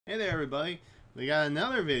Hey there everybody, we got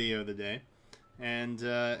another video today, and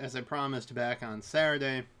as I promised back on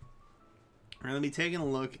Saturday, we're going to be taking a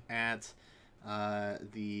look at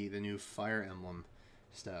the new Fire Emblem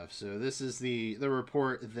stuff. So this is the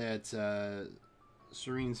report that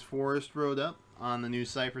Serene's Forest wrote up on the new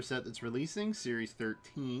Cipher set that's releasing, Series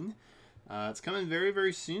 13. It's coming very,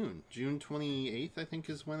 very soon. June 28th, I think,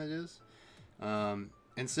 is when it is. And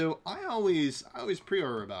so I always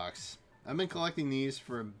pre-order a box. I've been collecting these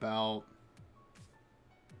for about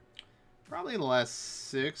probably the last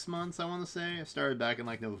 6 months, I want to say. I started back in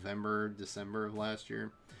like November, December of last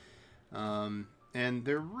year. And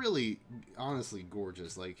they're really, honestly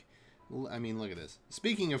gorgeous. Like, I mean, look at this.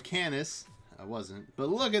 Speaking of Canis, I wasn't, but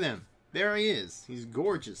look at him. There he is. He's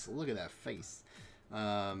gorgeous. Look at that face.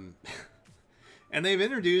 And they've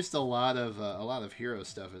introduced a lot of hero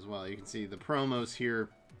stuff as well. You can see the promos here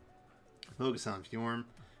focus on Fjorm.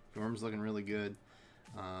 Fjorm's looking really good.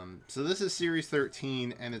 So this is Series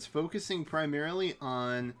 13, and it's focusing primarily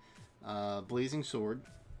on Blazing Sword,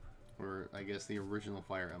 or I guess the original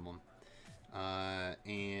Fire Emblem.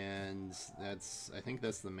 And I think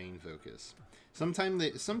that's the main focus.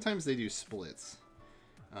 Sometimes they do splits,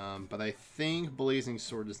 but I think Blazing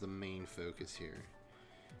Sword is the main focus here.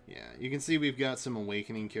 Yeah, you can see we've got some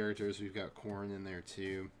Awakening characters. We've got Corrin in there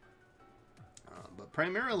too. But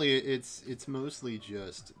primarily, it's mostly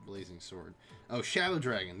just Blazing Sword. Oh, Shadow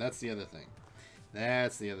Dragon. That's the other thing.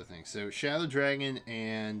 That's the other thing. So Shadow Dragon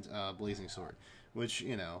and Blazing Sword, which,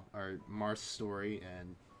 you know, are Marth's story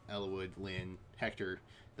and Elowood, Lyn, Hector,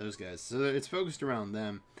 those guys. So it's focused around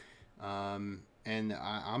them. And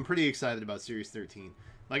I'm pretty excited about Series 13.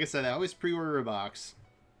 Like I said, I always pre-order a box.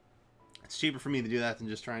 It's cheaper for me to do that than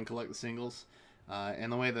just try and collect the singles. And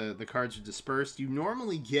the way the cards are dispersed, you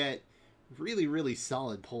normally get really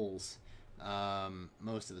solid pulls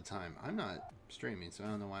most of the time. I'm not streaming, so I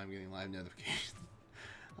don't know why I'm getting live notifications.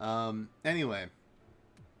 Anyway,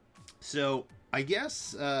 so I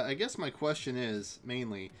guess my question is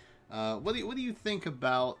mainly, what do you think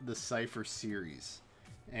about the Cipher series,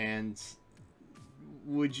 and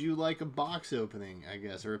would you like a box opening, I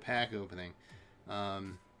guess, or a pack opening?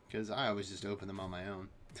 Because I always just open them on my own.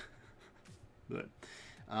 But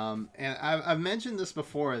and I've mentioned this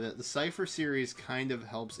before, that the Cipher series kind of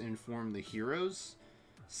helps inform the Heroes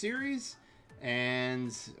series,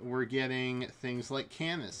 and we're getting things like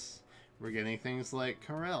Canis, we're getting things like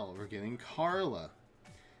Karel, we're getting Carla,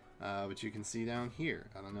 which you can see down here.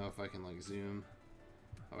 I don't know if I can like zoom.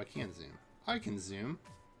 Oh, I can zoom. I can zoom.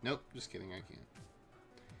 Nope, just kidding, I can't.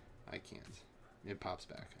 I can't. It pops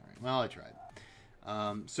back. All right. Well, I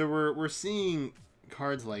tried. So we're seeing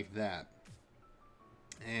cards like that.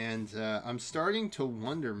 And I'm starting to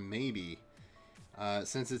wonder, maybe,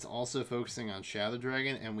 since it's also focusing on Shadow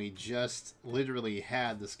Dragon, and we just literally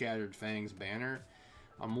had the Scattered Fangs banner,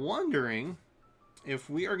 I'm wondering if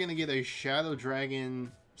we are going to get a Shadow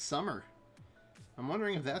Dragon Summer. I'm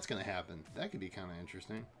wondering if that's going to happen. That could be kind of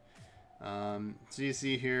interesting. So you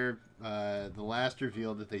see here, the last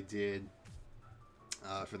reveal that they did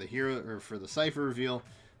for the hero, or for the Cipher reveal,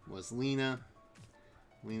 was Lena.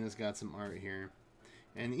 Lena's got some art here.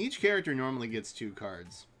 And each character normally gets 2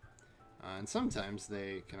 cards, and sometimes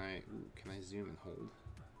they can I zoom and hold?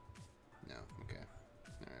 No, okay,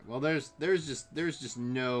 all right. Well, there's just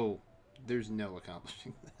no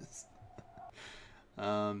accomplishing this.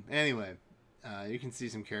 Anyway, you can see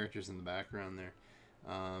some characters in the background there.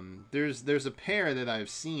 There's a pair that I've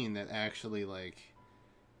seen that actually, like,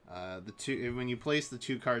 the two, when you place the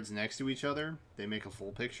 2 cards next to each other, they make a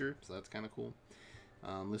full picture, so that's kind of cool.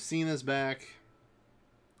 Lucina's back.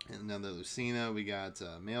 And another Lucina. We got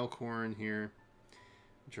male Corrin here,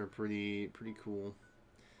 which are pretty cool.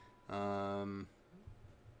 The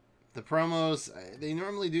promos, they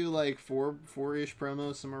normally do like four-ish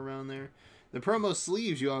promos, somewhere around there. The promo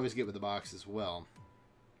sleeves you always get with the box as well.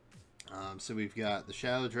 So we've got the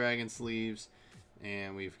Shadow Dragon sleeves,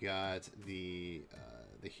 and we've got the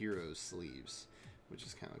Heroes sleeves, which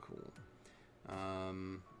is kind of cool.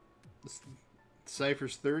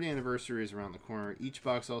 Cipher's 3rd anniversary is around the corner. Each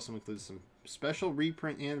box also includes some special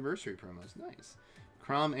reprint anniversary promos. Nice.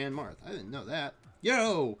 Chrom and Marth. I didn't know that.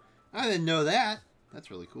 Yo! I didn't know that!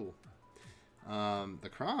 That's really cool. The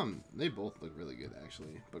Chrom, they both look really good,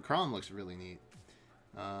 actually. But Chrom looks really neat.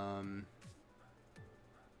 Man,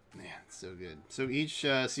 it's so good. So each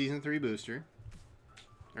Season 3 booster,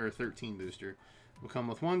 or 13 booster, will come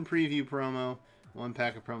with 1 preview promo, 1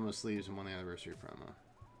 pack of promo sleeves, and 1 anniversary promo.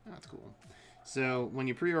 That's cool. So when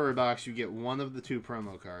you pre-order a box, you get 1 of the 2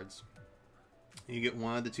 promo cards. You get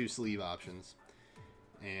 1 of the 2 sleeve options,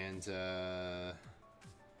 and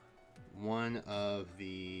one of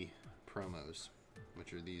the promos,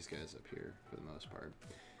 which are these guys up here for the most part.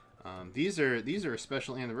 These are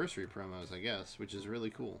special anniversary promos, I guess, which is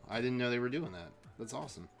really cool. I didn't know they were doing that. That's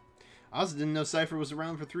awesome. I also didn't know Cipher was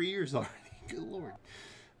around for 3 years already. Good lord.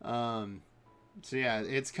 So yeah,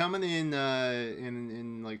 it's coming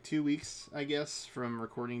in like 2 weeks, I guess, from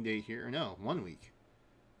recording date here. No, 1 week.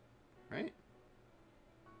 Right?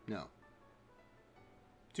 No.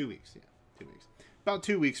 2 weeks, yeah. 2 weeks. About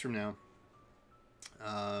 2 weeks from now.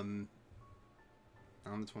 On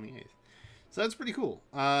the 28th. So that's pretty cool.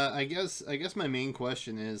 I guess my main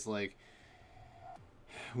question is, like,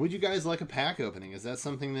 would you guys like a pack opening? Is that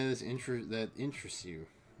something that is that interests you?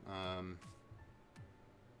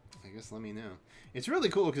 I guess let me know. It's really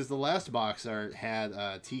cool because the last box art had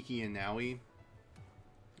Tiki and Naui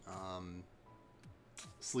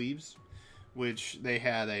sleeves, which they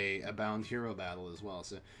had a bound hero battle as well.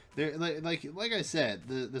 So they're like I said,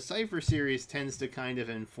 the Cipher series tends to kind of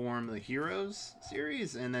inform the Heroes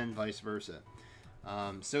series, and then vice versa.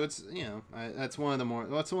 So it's, you know, that's one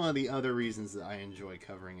of the other reasons that I enjoy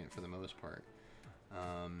covering it for the most part.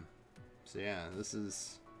 So yeah, this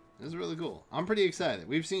is really cool. I'm pretty excited.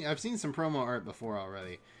 I've seen some promo art before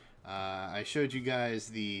already. I showed you guys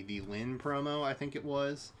the Lin promo, I think it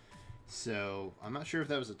was. So I'm not sure if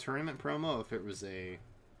that was a tournament promo or if it was a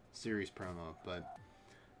series promo, but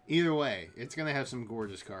either way, it's gonna have some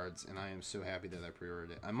gorgeous cards, and I am so happy that I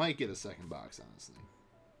pre-ordered it. I might get a second box, honestly.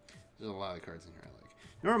 There's a lot of cards in here I like.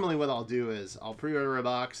 Normally what I'll do is I'll pre-order a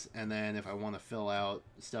box, and then if I want to fill out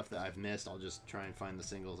stuff that I've missed, I'll just try and find the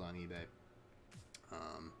singles on eBay.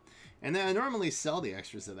 And then I normally sell the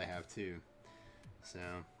extras that I have too. So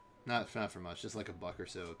not for much, just like $1 or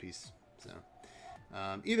so a piece. So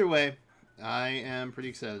either way, I am pretty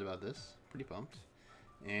excited about this. Pretty pumped.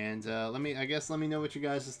 And let me know what you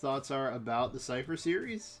guys' thoughts are about the Cipher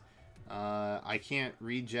series. I can't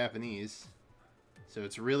read Japanese, so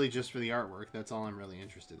it's really just for the artwork. That's all I'm really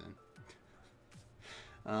interested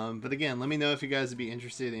in. But again, let me know if you guys would be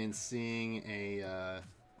interested in seeing a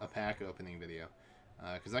pack opening video,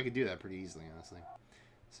 because I could do that pretty easily, honestly.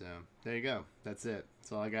 So there you go. That's it.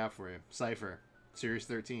 That's all I got for you. Cipher Series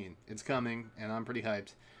 13. It's coming, and I'm pretty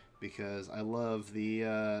hyped because I love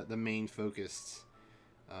the main focused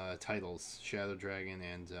titles, Shadow Dragon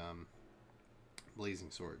and Blazing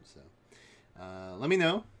Sword. So let me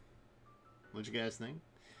know what you guys think.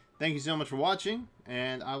 Thank you so much for watching,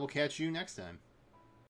 and I will catch you next time.